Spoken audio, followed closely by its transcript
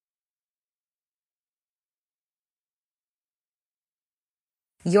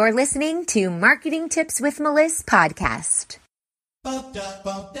You're listening to Marketing Tips with Melissa podcast.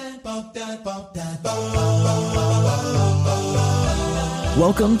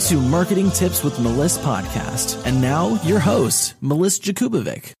 Welcome to Marketing Tips with Melissa podcast. And now your host, Melissa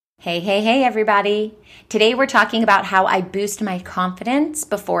Jakubovic. Hey, everybody. Today we're talking about how I boost my confidence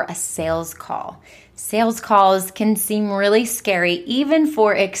before a sales call. Sales calls can seem really scary, even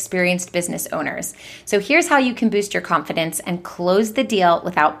for experienced business owners. So here's how you can boost your confidence and close the deal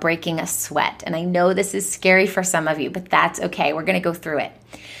without breaking a sweat. And I know this is scary for some of you, but that's okay. We're going to go through it.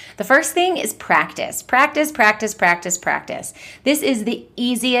 The first thing is practice. Practice. This is the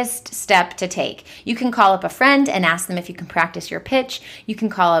easiest step to take. You can call up a friend and ask them if you can practice your pitch. You can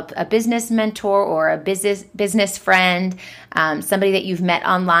call up a business mentor or a business friend, somebody that you've met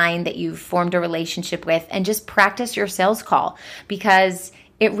online that you've formed a relationship with, and just practice your sales call, because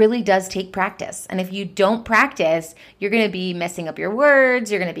it really does take practice. And if you don't practice, you're going to be messing up your words,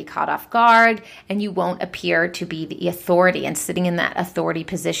 you're going to be caught off guard, and you won't appear to be the authority and sitting in that authority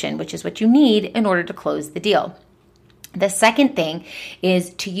position, which is what you need in order to close the deal. The second thing is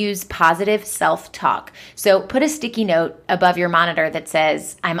to use positive self-talk. So put a sticky note above your monitor that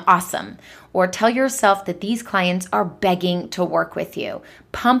says, "I'm awesome," or tell yourself that these clients are begging to work with you.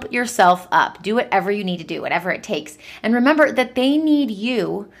 Pump yourself up. Do whatever you need to do, whatever it takes. And remember that they need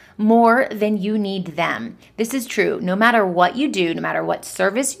you more than you need them. This is true. No matter what you do, no matter what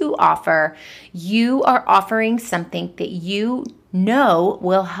service you offer, you are offering something that you know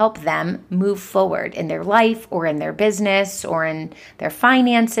will help them move forward in their life or in their business or in their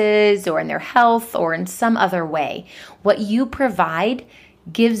finances or in their health or in some other way. What you provide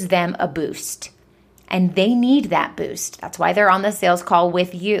gives them a boost, and they need that boost. That's why they're on the sales call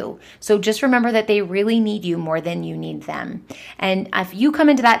with you. So just remember that they really need you more than you need them. And if you come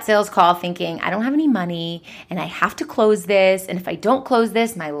into that sales call thinking, I don't have any money and I have to close this, and if I don't close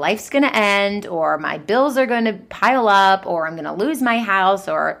this, my life's going to end, or my bills are going to pile up, or I'm going to lose my house,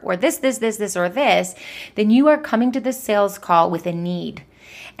 or this, or this, then you are coming to the sales call with a need.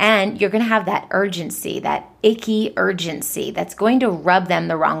 And you're going to have that urgency, that icky urgency that's going to rub them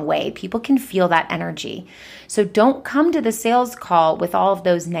the wrong way. People can feel that energy. So don't come to the sales call with all of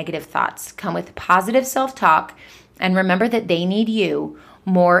those negative thoughts. Come with positive self-talk, and remember that they need you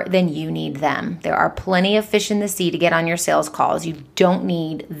more than you need them. There are plenty of fish in the sea to get on your sales calls. You don't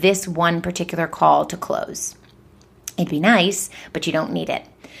need this one particular call to close. It'd be nice, but you don't need it.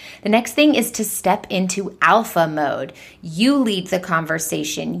 The next thing is to step into alpha mode. You lead the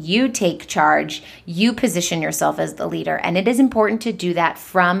conversation. You take charge. You position yourself as the leader. And it is important to do that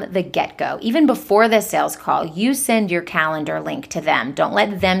from the get-go. Even before the sales call, you send your calendar link to them. Don't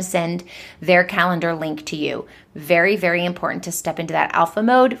let them send their calendar link to you. Very, very important to step into that alpha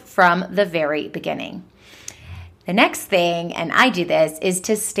mode from the very beginning. The next thing, and I do this, is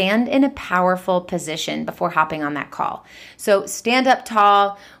to stand in a powerful position before hopping on that call. So stand up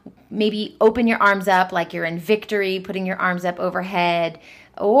tall, maybe open your arms up like you're in victory, putting your arms up overhead,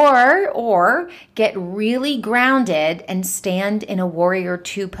 or get really grounded and stand in a warrior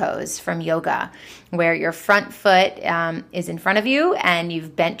two pose from yoga, where your front foot is in front of you and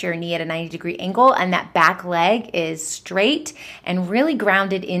you've bent your knee at a 90-degree angle, and that back leg is straight and really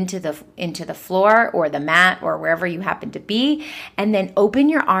grounded into the floor or the mat or wherever you happen to be. And then open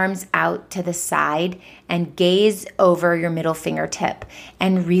your arms out to the side and gaze over your middle fingertip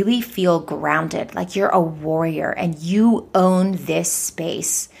and really feel grounded, like you're a warrior and you own this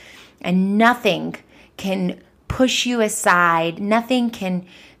space. And nothing can push you aside. Nothing can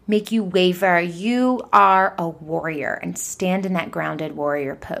make you waver. You are a warrior, and stand in that grounded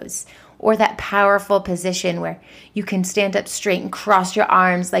warrior pose, or that powerful position where you can stand up straight and cross your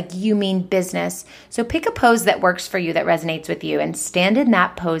arms like you mean business. So pick a pose that works for you, that resonates with you, and stand in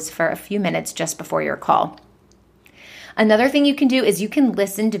that pose for a few minutes just before your call. Another thing you can do is you can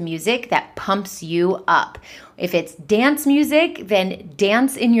listen to music that pumps you up. If it's dance music, then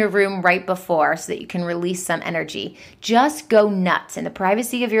dance in your room right before so that you can release some energy. Just go nuts in the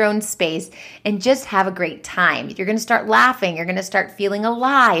privacy of your own space and just have a great time. You're going to start laughing. You're going to start feeling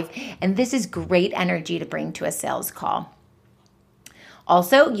alive. And this is great energy to bring to a sales call.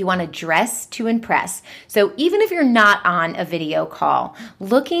 Also, you want to dress to impress. So even if you're not on a video call,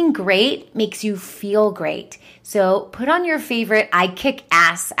 looking great makes you feel great. So put on your favorite I kick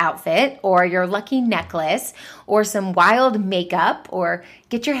ass outfit, or your lucky necklace, or some wild makeup, or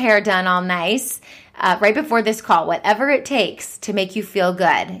get your hair done all nice right before this call, whatever it takes to make you feel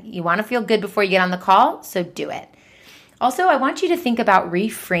good. You want to feel good before you get on the call, so do it. Also, I want you to think about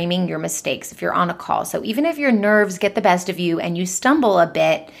reframing your mistakes if you're on a call. So even if your nerves get the best of you and you stumble a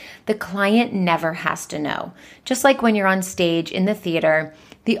bit, the client never has to know. Just like when you're on stage in the theater,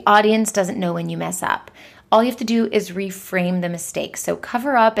 The audience doesn't know when you mess up. All you have to do is reframe the mistake. So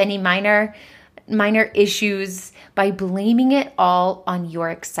cover up any minor issues by blaming it all on your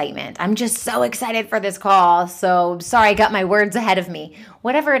excitement. I'm just so excited for this call. So sorry, I got my words ahead of me.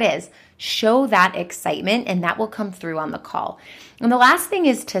 Whatever it is, show that excitement and that will come through on the call. And the last thing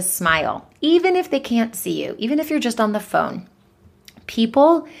is to smile, even if they can't see you, even if you're just on the phone.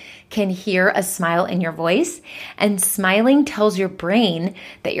 People can hear a smile in your voice, and smiling tells your brain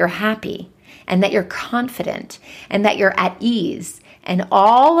that you're happy and that you're confident and that you're at ease. And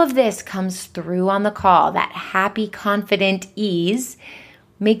all of this comes through on the call. That happy, confident ease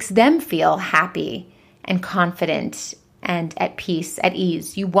makes them feel happy and confident and at peace, at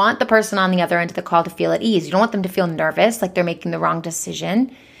ease. You want the person on the other end of the call to feel at ease. You don't want them to feel nervous, like they're making the wrong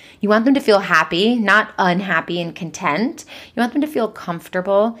decision. You want them to feel happy, not unhappy and content. You want them to feel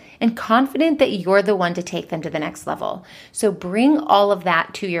comfortable and confident that you're the one to take them to the next level. So bring all of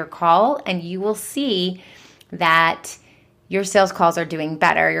that to your call and you will see that your sales calls are doing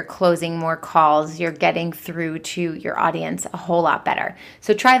better. You're closing more calls. You're getting through to your audience a whole lot better.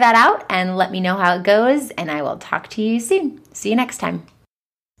 So try that out and let me know how it goes, and I will talk to you soon. See you next time.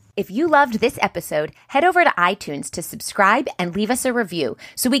 If you loved this episode, head over to iTunes to subscribe and leave us a review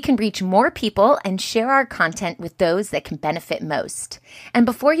so we can reach more people and share our content with those that can benefit most. And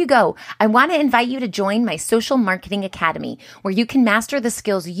before you go, I want to invite you to join my Social Marketing Academy, where you can master the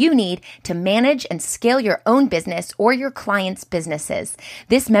skills you need to manage and scale your own business or your clients' businesses.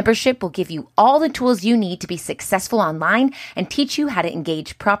 This membership will give you all the tools you need to be successful online and teach you how to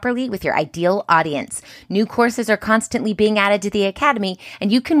engage properly with your ideal audience. New courses are constantly being added to the Academy,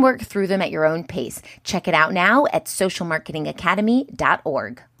 and you can work through them at your own pace. Check it out now at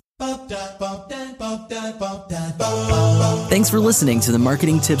socialmarketingacademy.org. Thanks for listening to the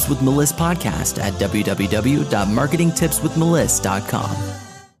Marketing Tips with Meliss podcast at www.marketingtipswithmeliss.com.